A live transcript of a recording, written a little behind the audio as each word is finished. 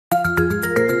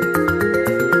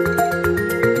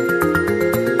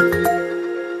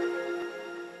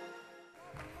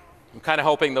kind of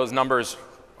hoping those numbers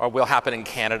will happen in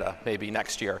Canada maybe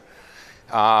next year.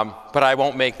 But I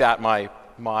won't make that my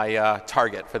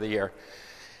target for the year.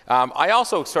 I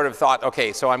also sort of thought,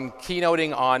 okay, so I'm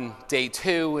keynoting on day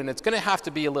 2, and it's going to have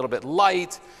to be a little bit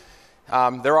light.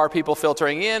 There are people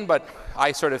filtering in, but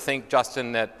I sort of think,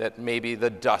 Justin, that maybe the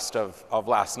dust of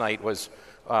last night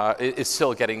is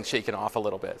still getting shaken off a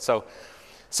little bit.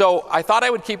 So I thought I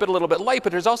would keep it a little bit light,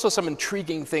 but there's also some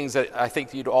intriguing things that I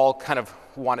think you'd all kind of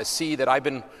want to see that I've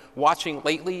been watching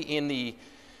lately in the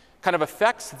kind of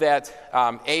effects that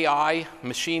AI,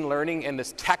 machine learning, and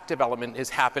this tech development is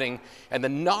happening, and the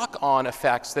knock-on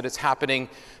effects that it's happening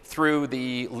through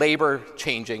the labor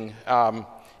changing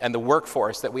and the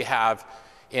workforce that we have,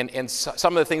 and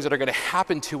some of the things that are going to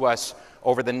happen to us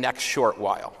over the next short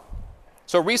while.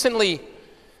 So recently,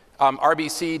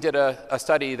 RBC did a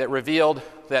study that revealed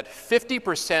that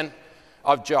 50%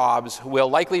 of jobs will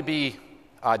likely be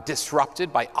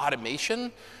disrupted by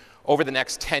automation over the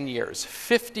next 10 years,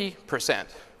 50%.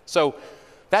 So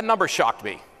that number shocked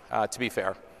me, to be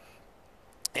fair.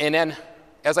 And then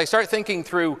as I start thinking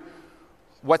through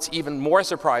what's even more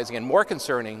surprising and more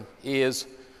concerning is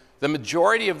the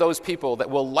majority of those people that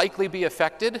will likely be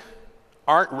affected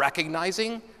aren't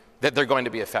recognizing that they're going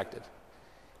to be affected.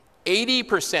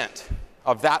 80%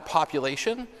 of that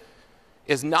population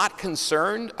is not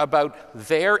concerned about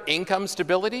their income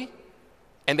stability,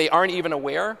 and they aren't even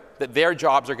aware that their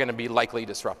jobs are going to be likely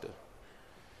disrupted.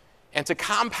 And to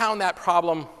compound that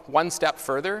problem one step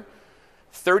further,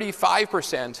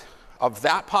 35% of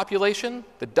that population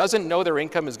that doesn't know their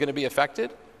income is going to be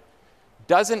affected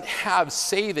doesn't have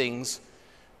savings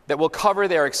that will cover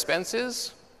their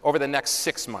expenses over the next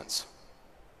 6 months.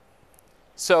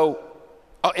 So,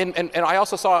 and I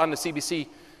also saw on the CBC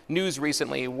News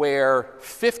recently where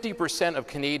 50% of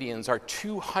Canadians are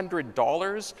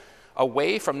 $200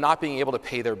 away from not being able to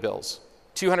pay their bills.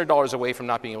 $200 away from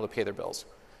not being able to pay their bills.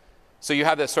 So you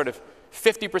have this sort of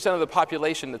 50% of the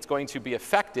population that's going to be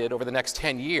affected over the next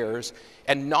 10 years,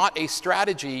 and not a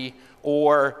strategy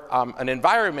or an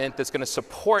environment that's going to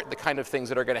support the kind of things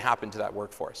that are going to happen to that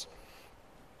workforce.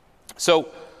 So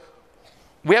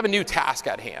we have a new task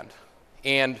at hand,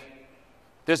 and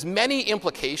there's many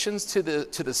implications to the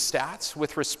stats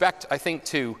with respect, I think,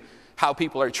 to how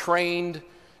people are trained,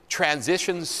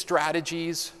 transition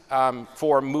strategies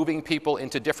for moving people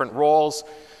into different roles,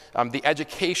 the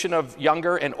education of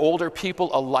younger and older people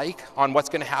alike on what's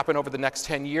going to happen over the next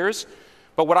 10 years.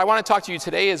 But what I want to talk to you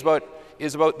today is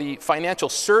about the financial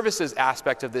services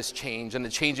aspect of this change and the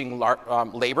changing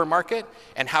labor market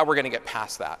and how we're going to get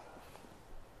past that.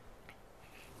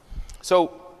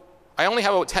 So I only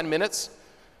have about 10 minutes.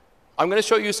 I'm going to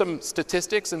show you some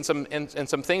statistics and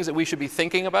some things that we should be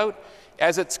thinking about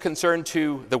as it's concerned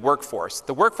to the workforce.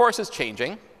 The workforce is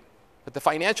changing, but the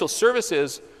financial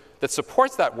services that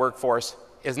supports that workforce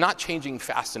is not changing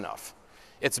fast enough.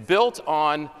 It's built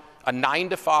on a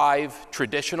 9-to-5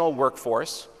 traditional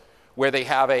workforce where they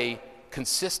have a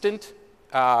consistent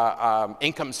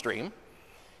income stream,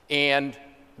 and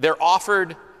they're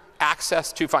offered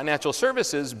access to financial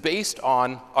services based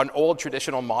on an old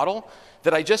traditional model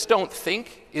that I just don't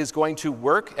think is going to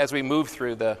work as we move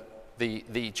through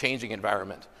the changing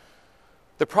environment.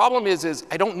 The problem is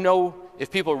I don't know if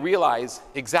people realize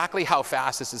exactly how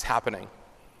fast this is happening.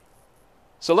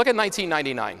 So look at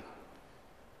 1999.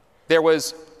 There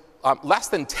was less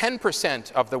than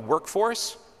 10% of the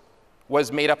workforce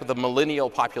was made up of the millennial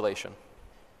population.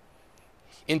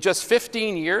 In just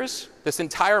 15 years, this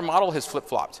entire model has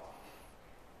flip-flopped.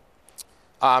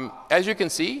 As you can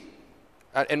see,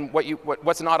 and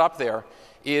what's not up there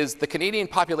is the Canadian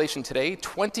population today,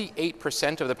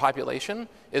 28% of the population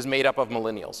is made up of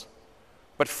millennials.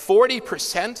 But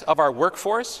 40% of our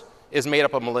workforce is made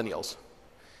up of millennials.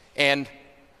 And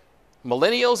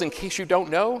millennials, in case you don't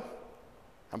know,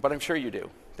 but I'm sure you do,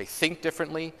 they think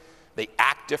differently, they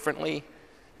act differently,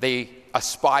 they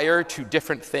aspire to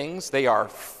different things, they are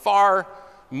far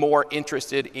more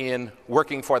interested in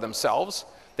working for themselves,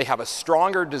 they have a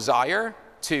stronger desire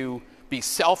to be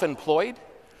self-employed,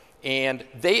 and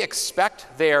they expect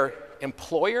their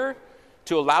employer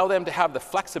to allow them to have the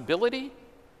flexibility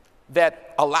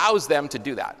that allows them to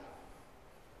do that.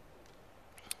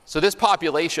 So this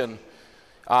population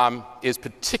is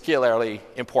particularly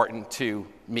important to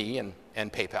me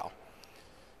and PayPal.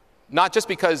 Not just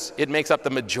because it makes up the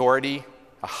majority,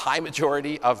 a high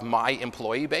majority of my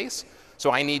employee base, so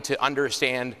I need to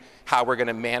understand how we're going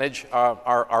to manage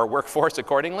our workforce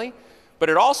accordingly, but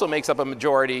it also makes up a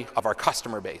majority of our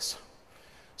customer base.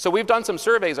 So we've done some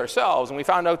surveys ourselves, and we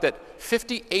found out that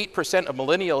 58% of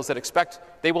millennials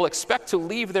that will expect to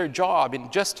leave their job in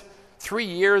just 3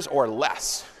 years or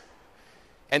less.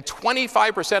 And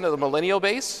 25% of the millennial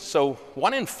base, so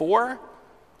 1 in 4,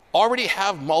 already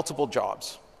have multiple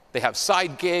jobs. They have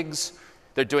side gigs.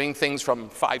 They're doing things from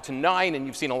 5 to 9, and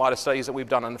you've seen a lot of studies that we've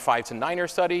done on the 5 to 9er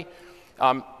study.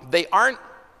 They aren't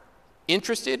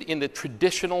interested in the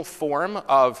traditional form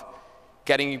of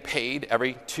getting you paid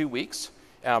every 2 weeks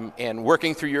and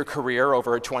working through your career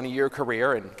over a 20-year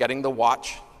career and getting the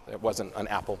watch. It wasn't an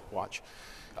Apple Watch.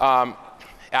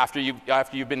 After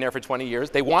you've been there for 20 years.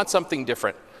 They want something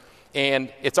different.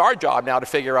 And it's our job now to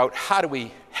figure out, how do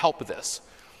we help this?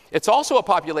 It's also a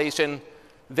population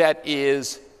that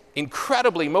is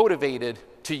incredibly motivated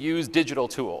to use digital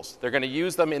tools. They're going to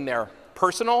use them in their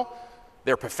personal,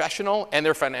 their professional, and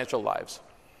their financial lives.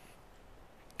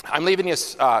 I'm leaving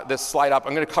this slide up.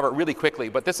 I'm going to cover it really quickly,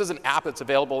 but this is an app that's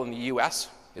available in the US.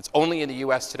 It's only in the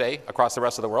US today. Across the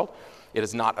rest of the world, it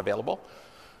is not available.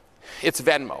 It's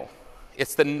Venmo.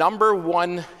 It's the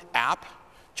 #1 app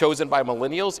chosen by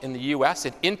millennials in the US.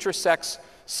 It intersects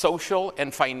social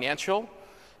and financial.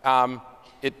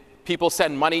 People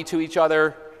send money to each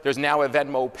other. There's now a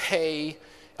Venmo Pay.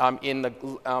 In the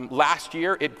last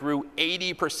year, it grew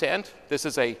 80%. This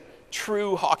is a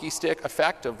true hockey stick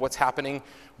effect of what's happening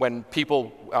when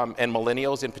people, and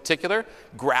millennials in particular,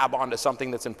 grab onto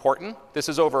something that's important. This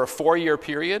is over a 4-year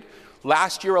period.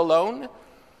 Last year alone,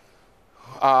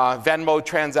 Venmo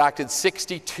transacted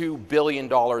 $62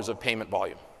 billion of payment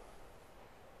volume.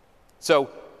 So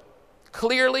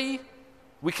clearly,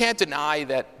 we can't deny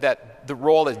that the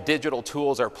role that digital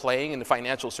tools are playing in the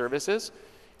financial services.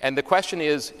 And the question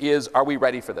is are we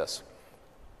ready for this?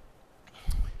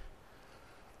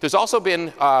 There's also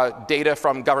been data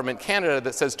from Government Canada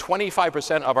that says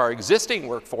 25% of our existing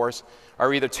workforce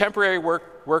are either temporary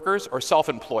workers or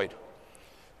self-employed.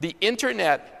 The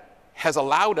internet has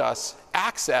allowed us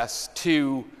access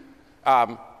to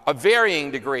a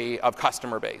varying degree of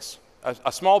customer base.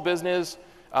 A small business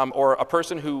or a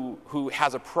person who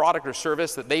has a product or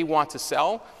service that they want to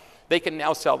sell, they can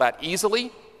now sell that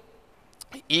easily.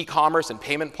 E-commerce and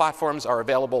payment platforms are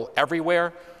available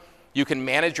everywhere. You can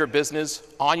manage your business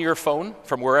on your phone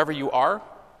from wherever you are.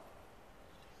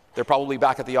 They're probably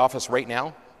back at the office right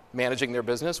now managing their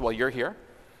business while you're here.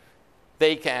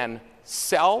 They can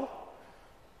sell,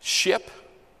 ship,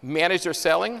 manage their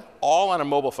selling, all on a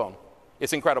mobile phone.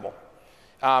 It's incredible.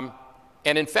 And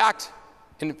in fact,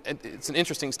 it's an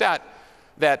interesting stat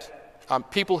that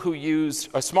people who used,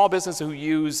 a small business who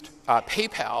used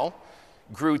PayPal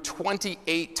grew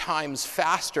 28 times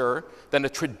faster than a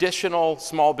traditional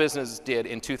small business did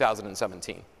in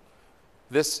 2017.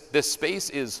 This space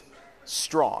is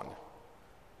strong.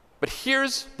 But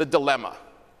here's the dilemma.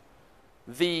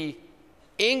 The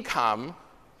income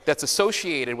that's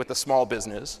associated with the small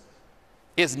business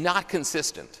is not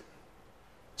consistent.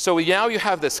 So now you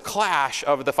have this clash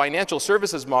of the financial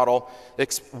services model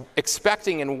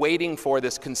expecting and waiting for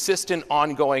this consistent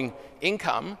ongoing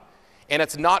income, and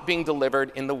it's not being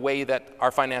delivered in the way that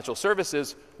our financial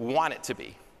services want it to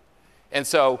be. And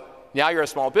so now you're a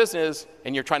small business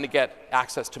and you're trying to get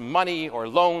access to money or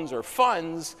loans or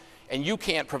funds, and you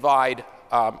can't provide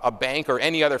a bank or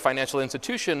any other financial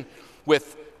institution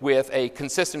with a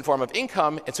consistent form of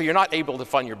income, and so you're not able to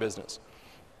fund your business.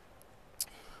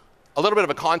 A little bit of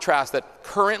a contrast that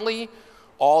currently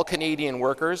all Canadian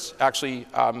workers, actually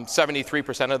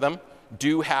 73% of them,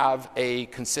 do have a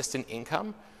consistent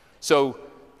income. So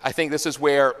I think this is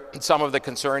where some of the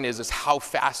concern is how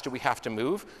fast do we have to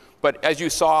move? But as you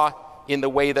saw in the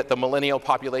way that the millennial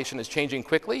population is changing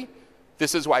quickly,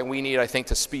 this is why we need, I think,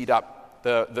 to speed up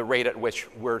the rate at which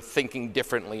we're thinking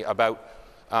differently about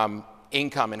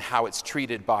income and how it's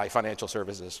treated by financial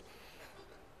services.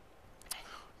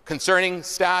 Concerning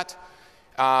stat,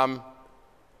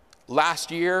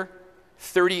 last year,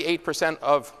 38%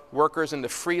 of workers in the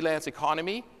freelance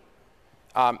economy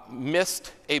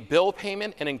missed a bill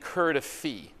payment and incurred a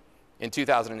fee in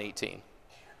 2018.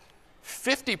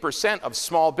 50% of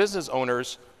small business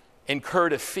owners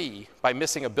incurred a fee by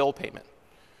missing a bill payment.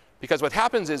 Because what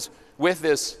happens is, with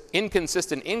this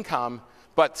inconsistent income,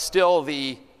 but still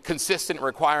the consistent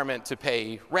requirement to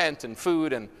pay rent and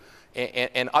food and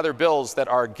other bills that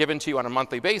are given to you on a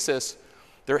monthly basis,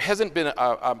 there hasn't been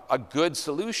a good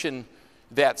solution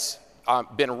that's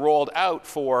been rolled out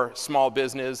for small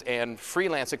business and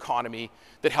freelance economy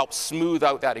that helps smooth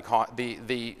out that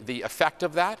the effect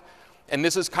of that. And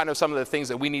this is kind of some of the things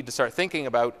that we need to start thinking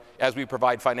about as we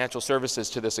provide financial services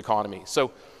to this economy.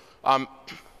 So I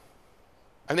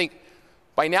think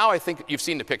by now, I think you've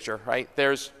seen the picture, right?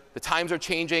 The times are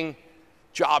changing,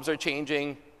 jobs are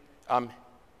changing,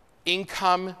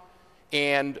 income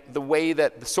and the way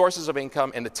that the sources of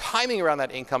income and the timing around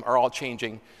that income are all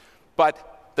changing,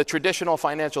 but the traditional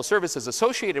financial services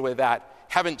associated with that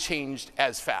haven't changed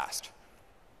as fast.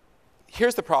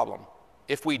 Here's the problem.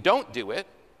 If we don't do it,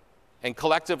 and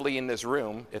collectively in this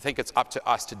room, I think it's up to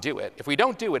us to do it. If we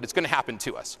don't do it, it's going to happen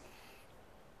to us.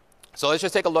 So let's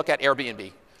just take a look at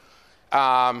Airbnb.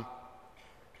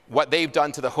 What they've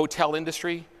done to the hotel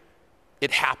industry,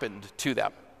 it happened to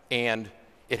them, and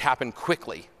it happened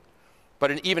quickly.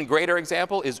 But an even greater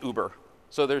example is Uber.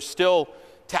 So there's still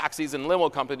taxis and limo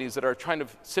companies that are trying to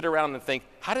sit around and think,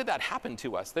 how did that happen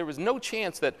to us? There was no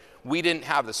chance that we didn't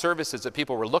have the services that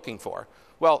people were looking for.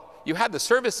 Well, you had the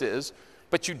services,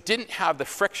 but you didn't have the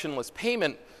frictionless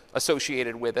payment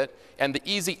associated with it and the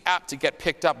easy app to get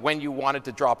picked up when you wanted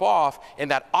to drop off, and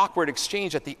that awkward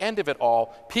exchange at the end of it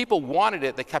all. People wanted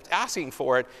it, they kept asking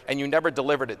for it, and you never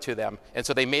delivered it to them, and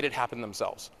so they made it happen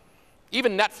themselves.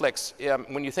 Even Netflix,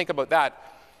 when you think about that,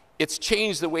 it's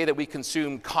changed the way that we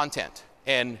consume content,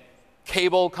 and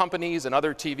cable companies and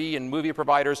other TV and movie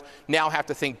providers now have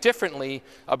to think differently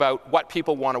about what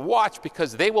people want to watch,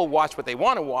 because they will watch what they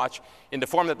want to watch in the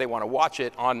form that they want to watch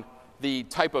it on the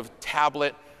type of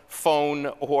tablet, phone,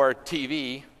 or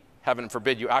TV. Heaven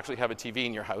forbid you actually have a TV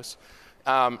in your house.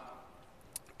 And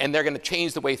they're going to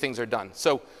change the way things are done.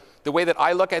 So the way that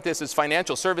I look at this is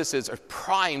financial services are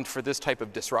primed for this type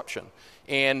of disruption.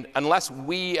 And unless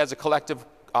we as a collective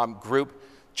group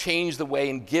change the way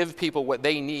and give people what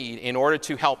they need in order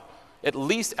to help, at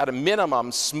least at a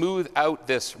minimum, smooth out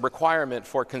this requirement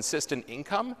for consistent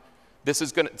income,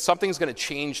 something's going to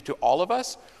change to all of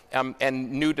us,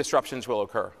 and new disruptions will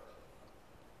occur.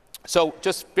 So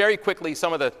just very quickly,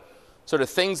 some of the sort of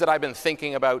things that I've been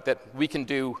thinking about that we can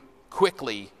do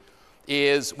quickly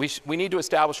is we need to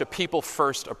establish a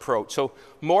people-first approach. So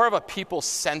more of a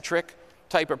people-centric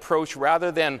type approach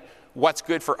rather than what's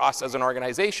good for us as an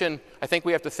organization. I think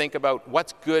we have to think about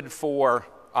what's good for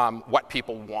what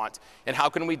people want, and how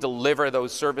can we deliver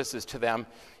those services to them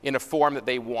in a form that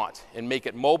they want, and make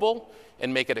it mobile,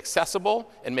 and make it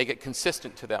accessible, and make it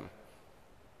consistent to them.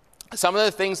 Some of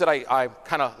the things that I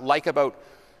kind of like about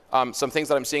some things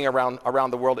that I'm seeing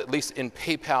around the world, at least in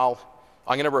PayPal,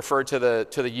 I'm going to refer to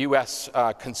the U.S.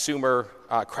 consumer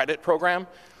credit program.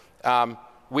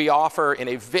 We offer, in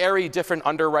a very different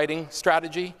underwriting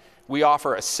strategy, we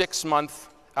offer a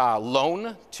 6-month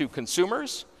loan to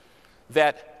consumers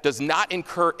that does not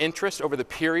incur interest over the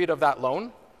period of that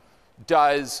loan.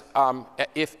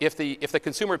 If the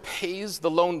consumer pays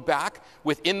the loan back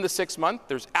within the 6 months,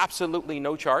 there's absolutely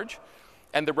no charge.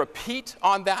 And the repeat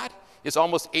on that is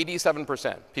almost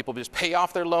 87%. People just pay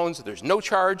off their loans, there's no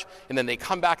charge, and then they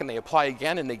come back and they apply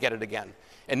again and they get it again.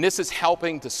 And this is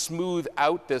helping to smooth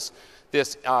out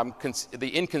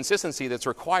the inconsistency that's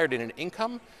required in an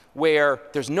income, where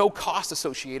there's no cost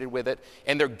associated with it,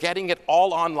 and they're getting it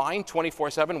all online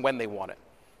 24/7 when they want it.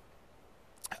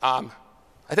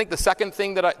 I think the second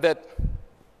thing that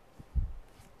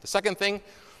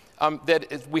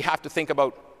we have to think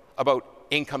about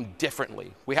income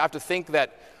differently. We have to think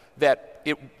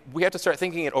we have to start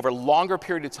thinking it over longer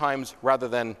period of times rather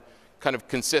than kind of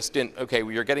consistent. Okay,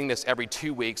 well, you're getting this every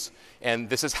 2 weeks, and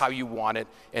this is how you want it,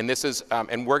 and this is,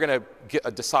 and we're going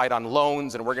to decide on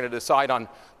loans, and we're going to decide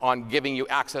on giving you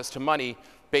access to money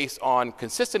based on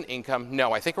consistent income.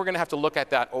 No, I think we're going to have to look at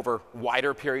that over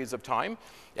wider periods of time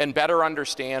and better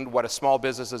understand what a small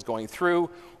business is going through,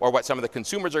 or what some of the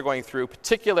consumers are going through,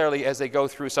 particularly as they go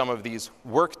through some of these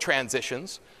work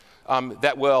transitions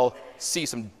that will see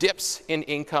some dips in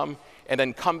income and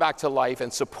then come back to life,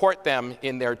 and support them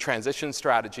in their transition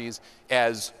strategies,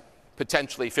 as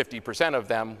potentially 50% of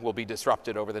them will be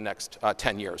disrupted over the next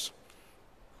 10 years.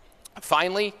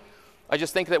 Finally, I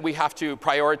just think that we have to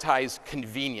prioritize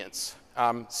convenience.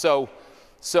 So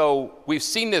we've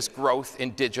seen this growth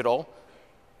in digital.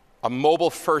 A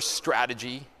mobile-first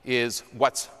strategy is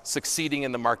what's succeeding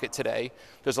in the market today.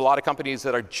 There's a lot of companies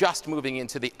that are just moving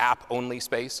into the app-only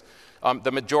space.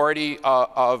 The majority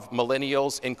of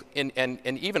millennials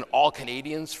and even all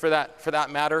Canadians, for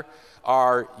that matter,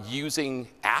 are using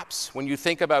apps. When you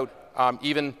think about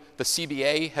even the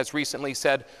CBA has recently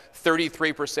said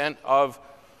 33% of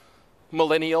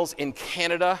millennials in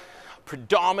Canada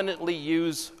predominantly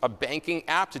use a banking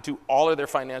app to do all of their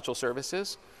financial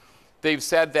services. They've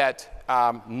said that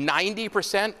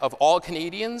 90% of all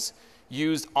Canadians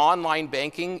used online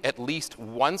banking at least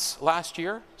once last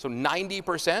year. So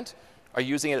 90% are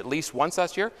using it at least once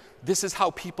last year. This is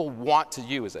how people want to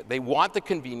use it. They want the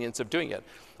convenience of doing it.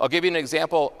 I'll give you an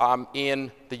example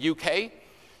in the UK,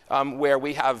 where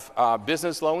we have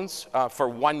business loans for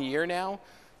 1 year now.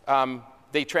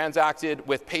 They transacted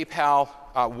with PayPal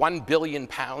 £1 billion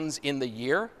in the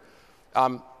year,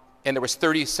 and there was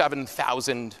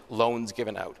 37,000 loans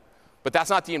given out. But that's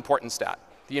not the important stat.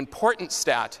 The important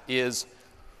stat is,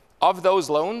 of those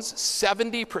loans,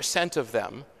 70% of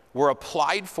them were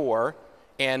applied for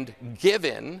and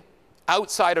given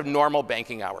outside of normal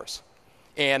banking hours.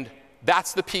 And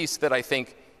that's the piece that I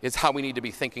think is how we need to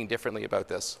be thinking differently about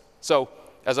this. So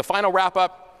as a final wrap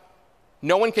up,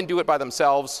 no one can do it by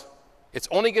themselves. It's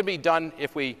only going to be done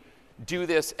if we do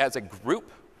this as a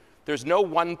group. There's no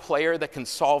one player that can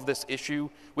solve this issue.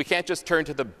 We can't just turn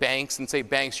to the banks and say,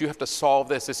 banks, you have to solve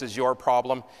this. This is your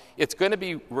problem. It's going to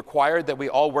be required that we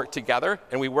all work together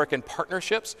and we work in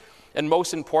partnerships. And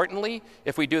most importantly,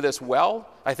 if we do this well,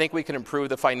 I think we can improve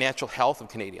the financial health of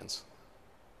Canadians.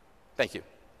 Thank you.